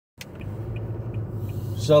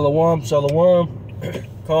Shalom, shalom.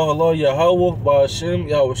 Call hello Yahweh, by Hashem,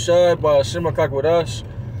 Yahweh Shai, by Hashem, Akakwadash.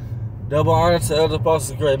 Double honor to Elder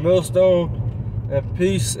Apostles Great Millstone, and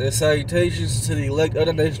peace and salutations to the elect of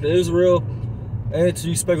the nation of Israel, and to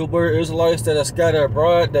you speckled bird Israelites that are scattered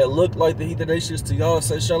abroad, that look like the heathen nations. To y'all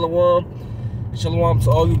say shalom. And shalom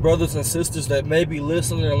to all you brothers and sisters that may be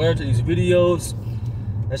listening and learning to these videos.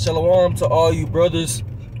 And shalom to all you brothers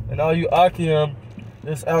and all you Akim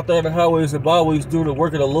that's out there in the highways and byways doing the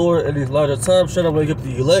work of the Lord in these latter times, trying to wake up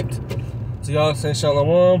the elect. So y'all say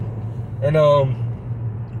shalom. And I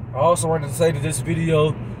also wanted to say that this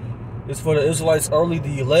video is for the Israelites only,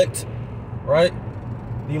 the elect, right?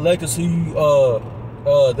 The elect is who you,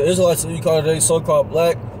 the Israelites who you call today so-called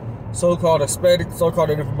black, so-called Hispanic, so-called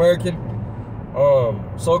Native American,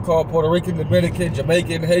 so-called Puerto Rican, Dominican,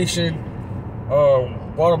 Jamaican, Haitian,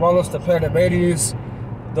 Guatemalans, the Panamanians.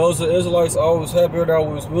 Those are Israelites, always have been,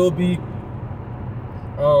 always will be.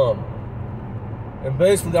 And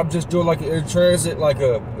basically, I'm just doing like an in transit, like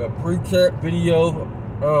a pre-camp video.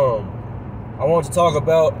 I want to talk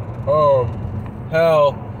about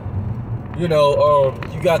how, you know,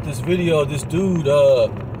 you got this video, this dude,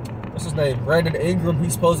 what's his name, Brandon Ingram.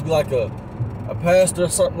 He's supposed to be like a pastor or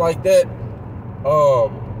something like that.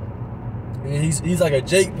 And he's like a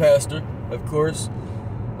Jake pastor, of course.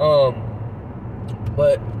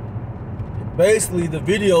 But basically the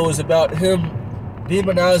video is about him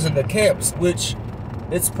demonizing the camps, which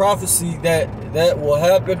it's prophecy that will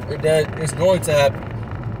happen and that it's going to happen,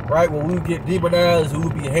 right? When we get demonized, we will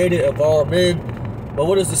be hated of all men. But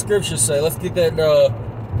what does the scripture say? Let's get that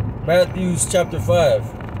in Matthew chapter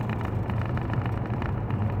 5,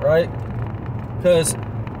 right? Because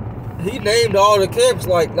he named all the camps,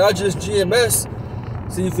 like not just GMS.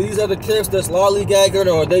 See, for these other camps that's lollygagging,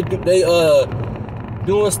 or they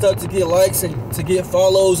doing stuff to get likes and to get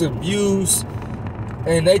follows and views,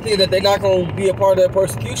 and they think that they're not going to be a part of that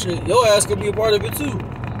persecution, your ass can be a part of it too.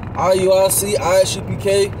 IUIC,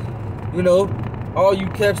 ISHPK, you know, all you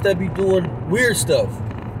camps that be doing weird stuff.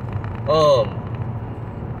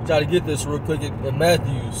 Try to get this real quick in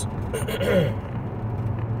Matthew's.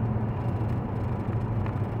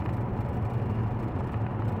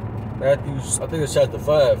 Matthew's, I think it's chapter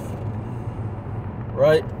 5,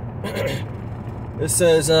 right? It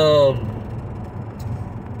says,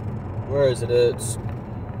 where is it? It's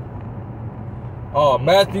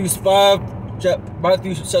Matthew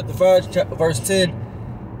chapter 5, verse 10.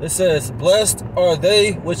 It says, "Blessed are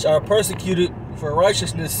they which are persecuted for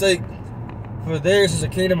righteousness' sake, for theirs is the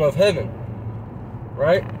kingdom of heaven."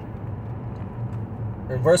 Right?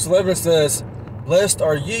 And verse 11 says, "Blessed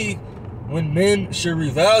are ye when men shall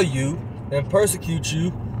revile you and persecute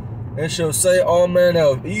you, and shall say all manner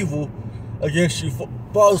of evil against you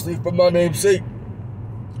falsely for my name's sake."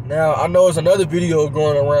 Now, I know there's another video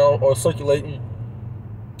going around or circulating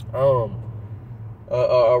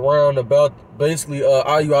around about basically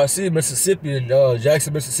IUIC Mississippi and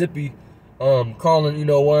Jackson, Mississippi, calling, you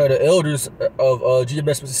know, one of the elders of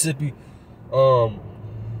GMS Mississippi,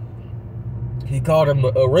 he called him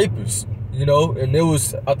a rapist, you know, and it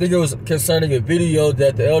was, I think it was concerning a video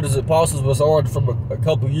that the elders apostles was on from a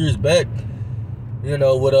couple years back, you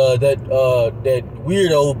know, with that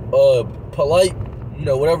weirdo polite, you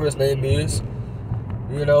know, whatever his name is,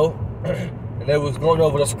 you know, and they was going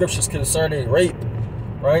over the scriptures concerning rape,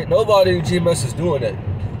 right? Nobody in GMS is doing that,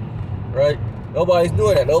 right? Nobody's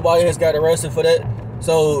doing that. Nobody has got arrested for that.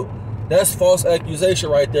 So that's false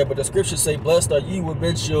accusation right there. But the scriptures say, "Blessed are ye when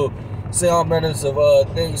men shall say all manners of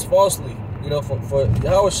things falsely," you know, for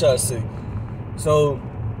Yahweh's sake. So,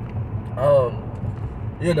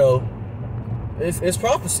 you know, it's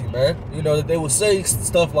prophecy, man. You know, that they will say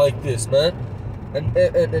stuff like this, man. And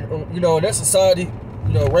you know, in that society,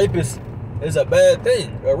 you know, rape is a bad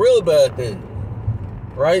thing, a real bad thing,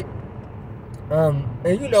 right? And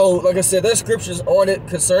you know, like I said, there's scriptures on it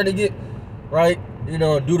concerning it, right? You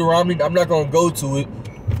know, Deuteronomy, I'm not going to go to it,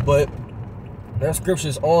 but there's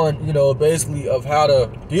scriptures on, you know, basically of how to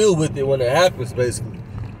deal with it when it happens, basically.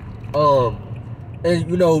 And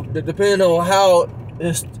you know, depending on how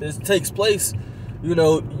it takes place, you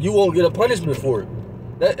know, you won't get a punishment for it.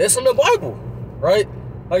 It's in the Bible, right?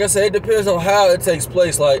 Like I said, it depends on how it takes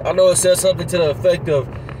place. Like, I know it says something to the effect of,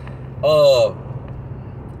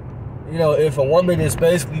 you know, if a woman is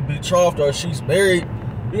basically betrothed or she's married,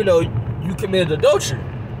 you know, you committed adultery.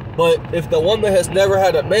 But if the woman has never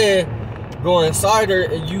had a man go inside her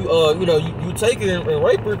and you know, you take her and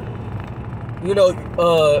rape her, you know,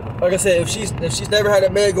 like I said, if she's never had a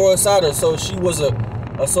man go inside her, so she was a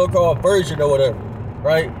so-called virgin or whatever,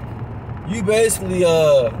 right? You basically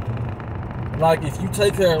like if you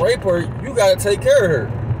take her and rape her, you gotta take care of her.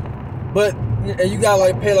 But and you gotta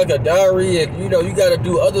like pay like a dowry, and you know you gotta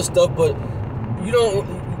do other stuff. But you don't.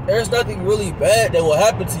 There's nothing really bad that will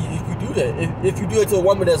happen to you if you do that. If you do it to a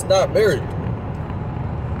woman that's not married,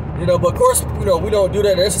 you know. But of course, you know we don't do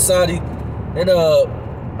that in our society. And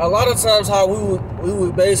a lot of times, how we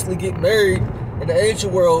would basically get married in the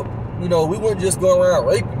ancient world, you know, we wouldn't just go around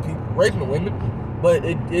raping people, raping women, but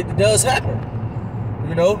it does happen,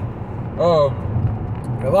 you know.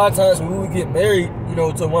 A lot of times when we would get married, you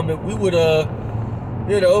know, to a woman, we would,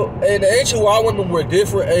 you know, and the ancient world, women were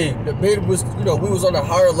different. Hey, the men was, you know, we was on a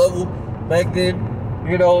higher level back then,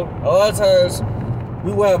 you know. A lot of times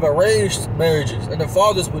we would have arranged marriages, and the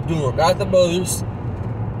fathers would do them, not the mothers,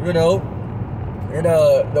 you know. And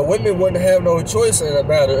the women wouldn't have no choice in the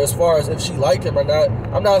matter as far as if she liked him or not.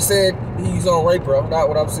 I'm not saying he's on rape her. I'm not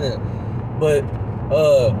what I'm saying. But,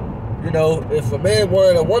 you know, if a man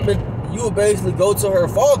wanted a woman, you would basically go to her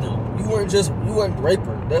father. You wouldn't rape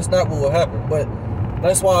her. That's not what would happen. But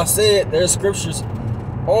that's why I said there's scriptures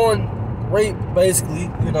on rape,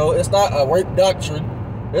 basically. You know, it's not a rape doctrine.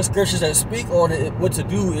 There's scriptures that speak on it, what to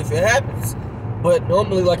do if it happens. But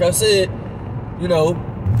normally, like I said, you know,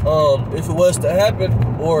 if it was to happen,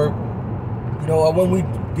 or, you know, when we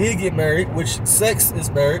did get married, which sex is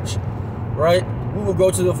marriage, right? We would go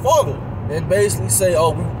to the father and basically say,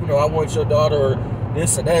 oh, you know, I want your daughter, or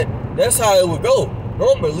this and that. That's how it would go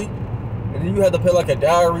normally. And then you had to pay like a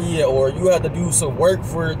dowry, or you had to do some work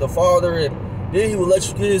for the father, and then he would let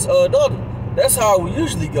you get his daughter. That's how it would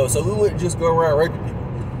usually go. So we wouldn't just go around raping people.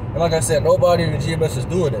 And like I said, nobody in the GMS is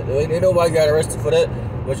doing that. Ain't nobody got arrested for that.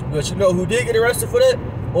 But you know who did get arrested for that,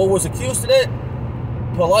 or was accused of that?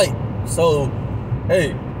 Polite. So,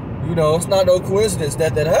 hey, you know, it's not no coincidence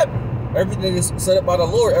that happened. Everything is set up by the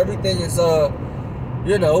Lord. Everything is,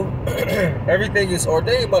 you know, everything is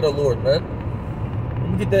ordained by the Lord, man. Let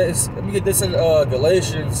me get this in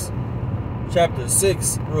Galatians chapter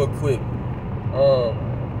 6 real quick.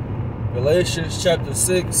 Galatians chapter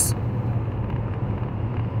 6.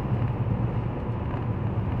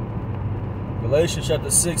 Galatians chapter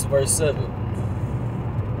 6 verse 7.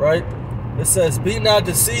 Right? It says, be not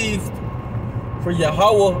deceived, for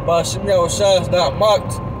Yahweh by Simeon is not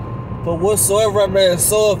mocked. For whatsoever a man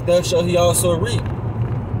soweth, that shall he also reap.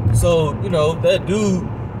 So, you know, that dude,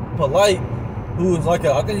 Polite, who is like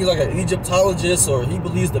I think he's like an Egyptologist, or he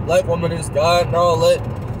believes the black woman is God and all that,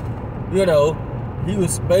 you know, he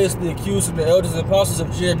was basically accusing the elders and apostles of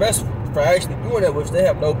GMS for actually doing that, which they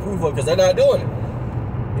have no proof of because they're not doing it.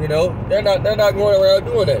 You know, they're not going around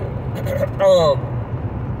doing that.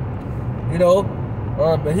 You know,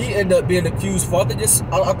 but he ended up being accused for, I think this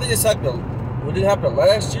happened, would it happen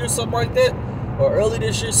last year or something like that? Or early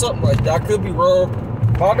this year, something like that. I could be wrong.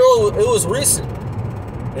 But I know it was recent.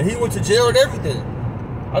 And he went to jail and everything.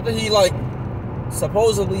 I think he, like,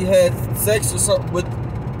 supposedly had sex or something with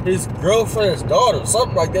his girlfriend's daughter,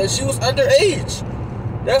 something like that. She was underage.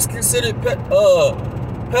 That's considered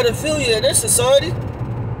pedophilia in this society.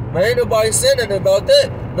 Man, ain't nobody saying nothing about that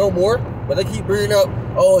no more. But they keep bringing up,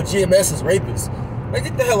 oh, GMS is rapists. Man,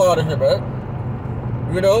 get the hell out of here, man.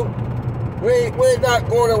 You know, we're not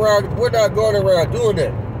going around doing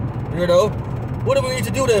that. You know, what do we need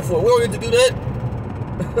to do that for? We don't need to do that.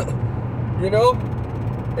 You know,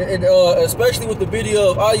 and especially with the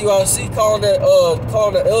video of IUIC calling the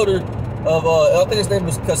elder of I think his name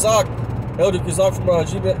was Kazak, Elder Kazak from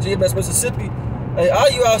GMS Mississippi. Hey,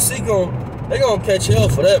 IUIC they gonna catch hell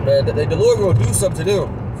for that, man. The Lord gonna do something to them.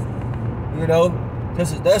 You know,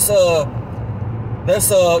 because that's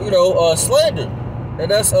you know, slander, and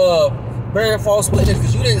that's bearing false witness,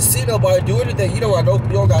 because you didn't see nobody do anything. You don't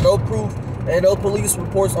got no proof, and no police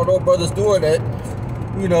reports on no brothers doing that.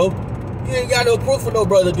 You know, you ain't got no proof of no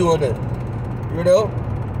brother doing that. You know,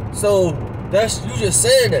 so that's you just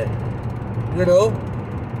saying that. You know,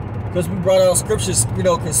 because we brought out scriptures, you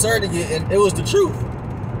know, concerning it, and it was the truth.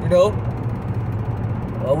 You know,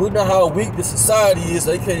 we know how weak the society is.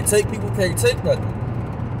 People can't take nothing.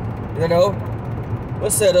 You know,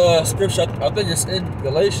 what's that scripture? I think it's in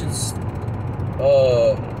Galatians.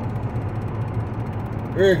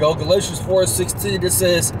 Here you go, Galatians 4:16. It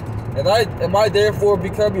says, "And am I therefore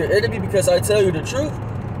become your enemy because I tell you the truth?"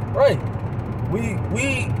 Right? We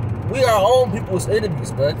our own people's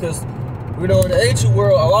enemies, man. Because you know, in the ancient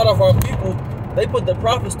world, a lot of our people, they put the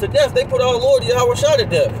prophets to death. They put our Lord YAHWH to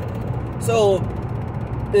death. So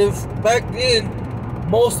if back then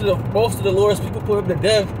most of the Lord's people put him to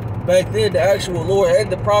death, back then the actual Lord and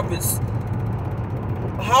the prophets,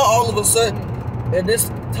 how all of a sudden in this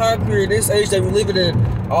time period, this age that we're living in,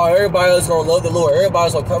 oh, everybody is gonna love the Lord,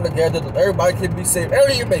 everybody's gonna come together, everybody can be saved? That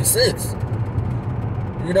don't even make sense.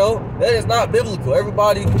 You know, that is not biblical.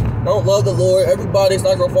 Everybody don't love the Lord. Everybody's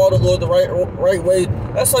not gonna follow the Lord the right way.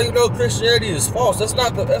 That's how you know Christianity is false. That's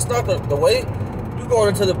not the way. You're going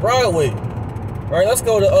into the broad way. Right? Let's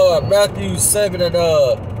go to Matthew 7 and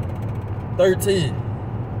 13.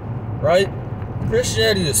 Right?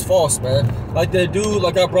 Christianity is false, man. Like that dude,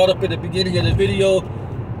 like I brought up in the beginning of the video,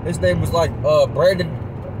 his name was like Brandon.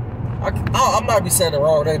 I might be saying the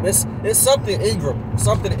wrong name. It's something Ingram.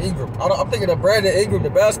 Something Ingram. I'm thinking of Brandon Ingram, the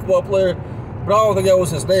basketball player, but I don't think that was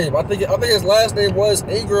his name. I think his last name was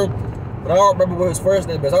Ingram, but I don't remember what his first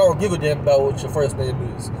name is. I don't give a damn about what your first name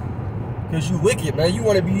is, because you wicked, man. You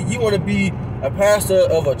want to be a pastor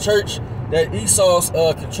of a church that Esau's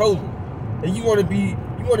controlling, and you want to be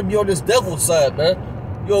on this devil's side, man.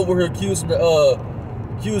 You over here accusing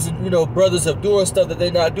brothers of doing stuff that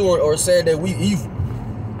they're not doing, or saying that we evil.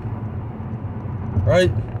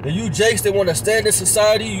 Right? And you jakes that want to stand in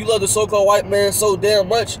society, you love the so-called white man so damn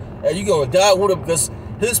much, and you gonna die with him, because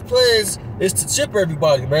his plans is to chip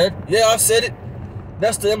everybody, man. Yeah, I said it.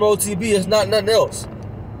 That's the MOTB. It's not nothing else.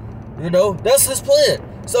 You know, that's his plan.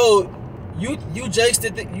 So you jakes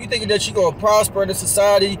that you thinking that you gonna prosper in the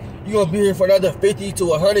society, you gonna be here for another 50 to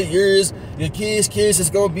 100 years. Your kids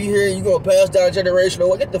is gonna be here, and you gonna pass down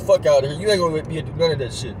generational. Get the fuck out of here. You ain't gonna be able to do none of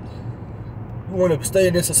that shit. You want to stay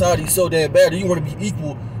in this society so damn bad. You want to be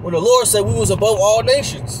equal. When the Lord said we was above all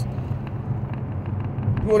nations,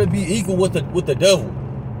 you want to be equal with the devil.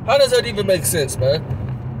 How does that even make sense, man?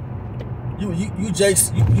 You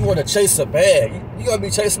want to chase a bag. You gonna be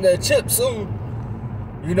chasing that chip soon.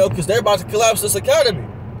 You know, because they're about to collapse this economy,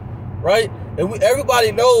 right? And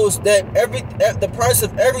everybody knows that the price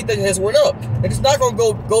of everything has went up, and it's not gonna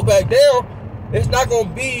go back down. It's not gonna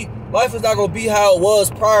be. Life is not going to be how it was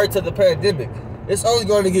prior to the pandemic. It's only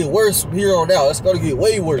going to get worse from here on out. It's going to get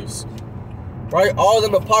way worse. Right? All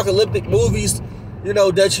them apocalyptic movies, you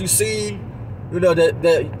know, that you've seen, you know,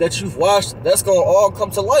 that you've watched, that's going to all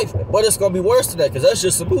come to life. But it's going to be worse than that, because that's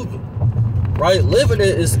just a movie. Right? Living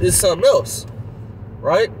it is something else.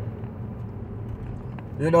 Right?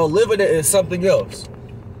 You know, living it is something else.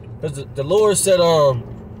 Because the Lord said,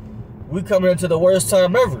 we coming into the worst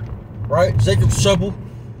time ever. Right? Jacob's trouble.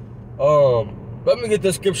 Let me get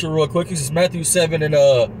this scripture real quick. This is Matthew 7 and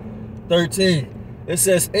 13. It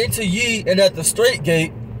says, enter ye in at the straight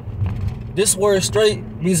gate. This word straight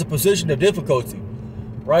means a position of difficulty,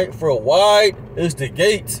 right? For wide is the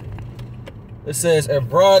gate. It says, and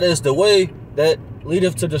broad is the way that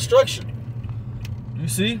leadeth to destruction. You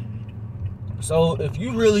see? So if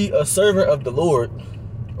you really a servant of the Lord,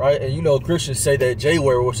 right? And you know Christians say that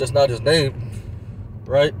J-word, which is not his name,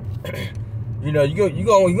 right? You know, you're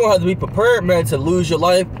gonna have to be prepared, man, to lose your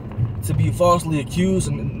life, to be falsely accused.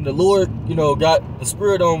 And the Lord, you know, got the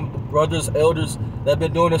spirit on brothers, elders that have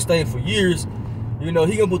been doing this thing for years. You know,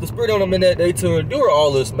 he gonna put the spirit on them in that day to endure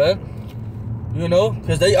all this, man. You know,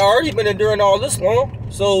 because they already been enduring all this long.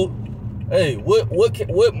 So, hey, what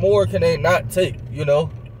more can they not take? You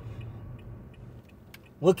know,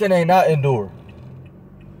 what can they not endure?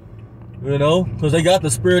 You know, because they got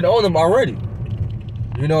the spirit on them already.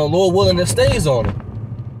 You know, Lord willing, it stays on it.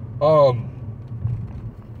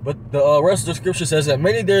 But the rest of the scripture says that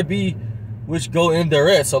many there be which go in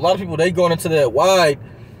thereat. So a lot of people, they going into that wide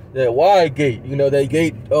gate. You know, that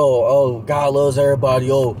gate. Oh, God loves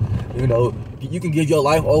everybody. Oh, you know, you can give your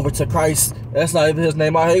life over to Christ. That's not even his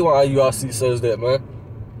name. I hate when IUIC says that, man.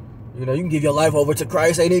 You know, you can give your life over to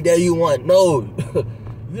Christ any day you want. No,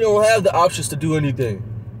 you don't have the options to do anything.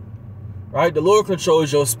 Right? The Lord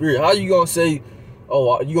controls your spirit. How you gonna say,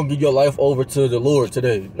 oh, you gonna give your life over to the Lord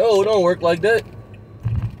today? No, it don't work like that.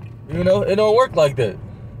 You know, it don't work like that.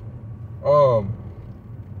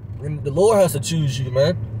 And the Lord has to choose you,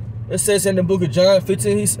 man. It says in the book of John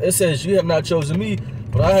 15, it says, you have not chosen me,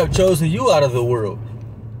 but I have chosen you out of the world.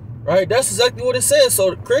 Right? That's exactly what it says.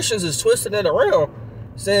 So Christians is twisting it around,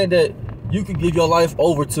 saying that you can give your life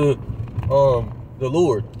over to the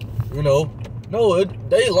Lord. You know, no,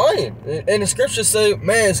 they lying. And the scriptures say,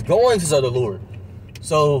 man's goings are the Lord.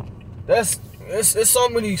 So it's so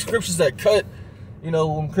many scriptures that cut, you know,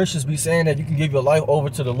 when Christians be saying that you can give your life over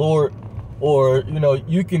to the Lord, or, you know,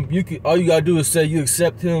 you can all you gotta do is say you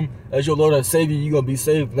accept him as your Lord and Savior, you're gonna be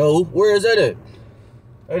saved. No, where is that at?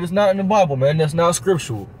 It is not in the Bible, man. That's not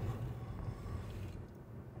scriptural.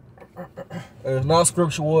 It's not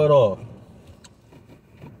scriptural at all.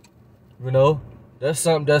 You know, that's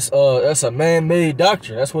something that's a man-made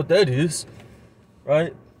doctrine. That's what that is,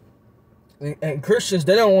 right? And Christians,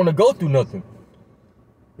 they don't want to go through nothing.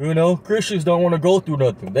 You know, Christians don't want to go through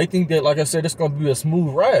nothing. They think that, like I said, it's going to be a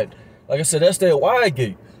smooth ride. Like I said, that's that wide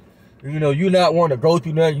gate. You know, you not want to go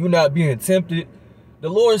through nothing. You not being tempted. the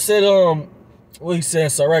Lord said, what he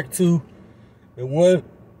said, Sirach 2 and 1,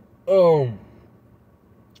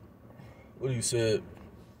 what he said,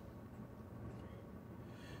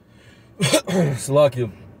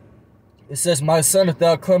 Salakia. It says, my son, if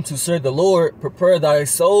thou come to serve the Lord, prepare thy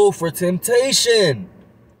soul for temptation.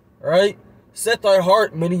 Right? Set thy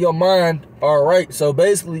heart, meaning your mind, all right. So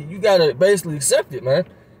basically, you gotta basically accept it, man,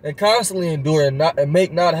 and constantly endure and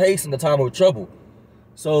make not haste in the time of trouble.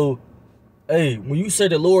 So, hey, when you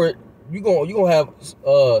serve the Lord, you gonna have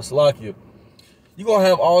Salakia. You gonna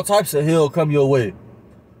have all types of hell come your way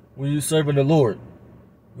when you serving the Lord.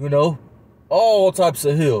 You know, all types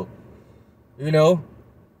of hell. You know,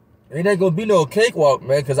 it ain't gonna be no cakewalk,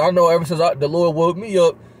 man. Cause I know ever since the Lord woke me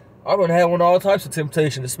up, I've been having all types of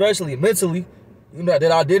temptation, especially mentally, you know,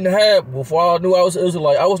 that I didn't have before I knew I was an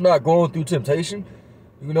Israelite. I was not going through temptation,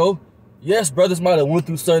 you know. Yes, brothers might have went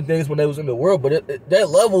through certain things when they was in the world, but that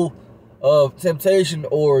level of temptation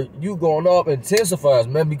or you going up intensifies,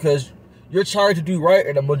 man, because you're trying to do right,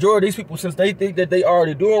 and the majority of these people, since they think that they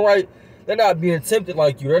already doing right, they're not being tempted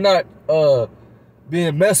like you. They're not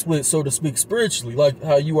being messed with, so to speak, spiritually, like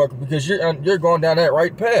how you are, because you're going down that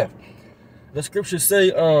right path. The scriptures say,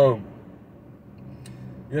 you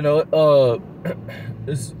know,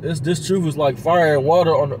 this truth is like fire and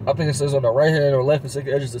water on, I think it says on the right hand or left and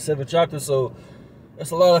second edges of the 7th chapter. So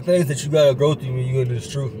that's a lot of things that you gotta go through when you're in this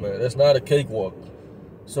truth, man. That's not a cakewalk.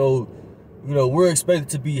 So, you know, we're expected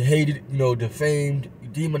to be hated, you know, defamed,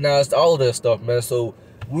 demonized, all of that stuff, man. So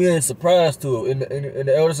we ain't surprised to it. And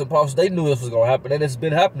the elders and apostles, they knew this was gonna happen, and it's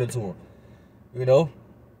been happening to them, you know.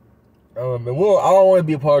 And I don't want to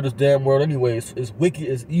be a part of this damn world anyway. It's wicked,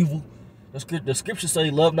 it's evil. The scriptures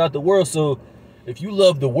say, love not the world. So if you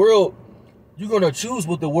love the world, you're going to choose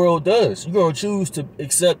what the world does. You're going to choose to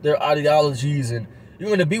accept their ideologies, and you're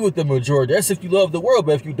going to be with the majority. That's if you love the world.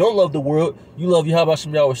 But if you don't love the world, you love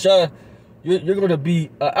YASHAMIAHLA, you're going to be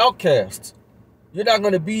an outcast. You're not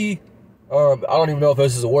going to be, I don't even know if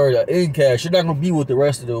this is a word, an incast. You're not going to be with the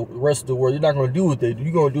rest of the world. You're not going to do what they do.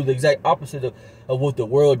 You're going to do the exact opposite of what the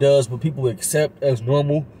world does, what people accept as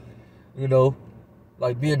normal, you know,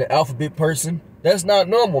 like being the alphabet person. That's not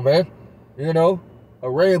normal, man. You know, a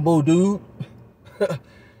rainbow dude,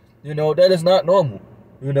 you know, that is not normal.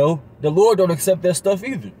 You know, the Lord don't accept that stuff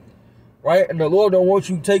either, right? And the Lord don't want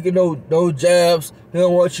you taking no jabs. He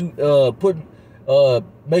don't want you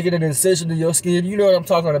making an incision in your skin. You know what I'm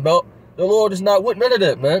talking about. The Lord is not with none of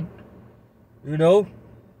that, man. You know?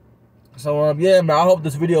 So, yeah, man, I hope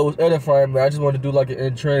this video was edifying, man. I just wanted to do like an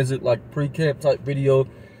in-transit, like pre-camp type video,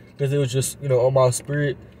 because it was just, you know, on my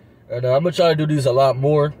spirit. And I'm going to try to do these a lot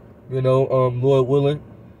more, you know, Lord willing,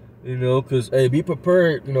 you know, because, hey, be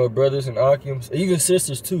prepared, you know, brothers and Akims, even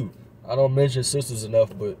sisters too. I don't mention sisters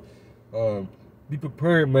enough, but be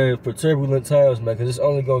prepared, man, for turbulent times, man, because it's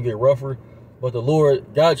only going to get rougher. But the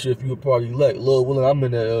Lord got you if you a part of the elect. Lord willing, I'm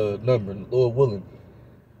in that number, Lord willing,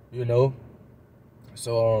 you know.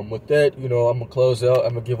 So with that, you know, I'm going to close out.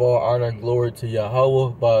 I'm going to give all honor and glory to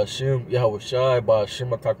Yahweh, by Hashem, Yahweh Shai, by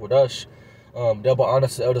Hashem HaKakwadash. Double honor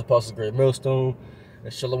to the elders, apostles, great millstone.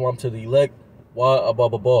 And shalom to the elect.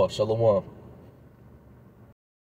 YASHAMIAHLA. Shalom.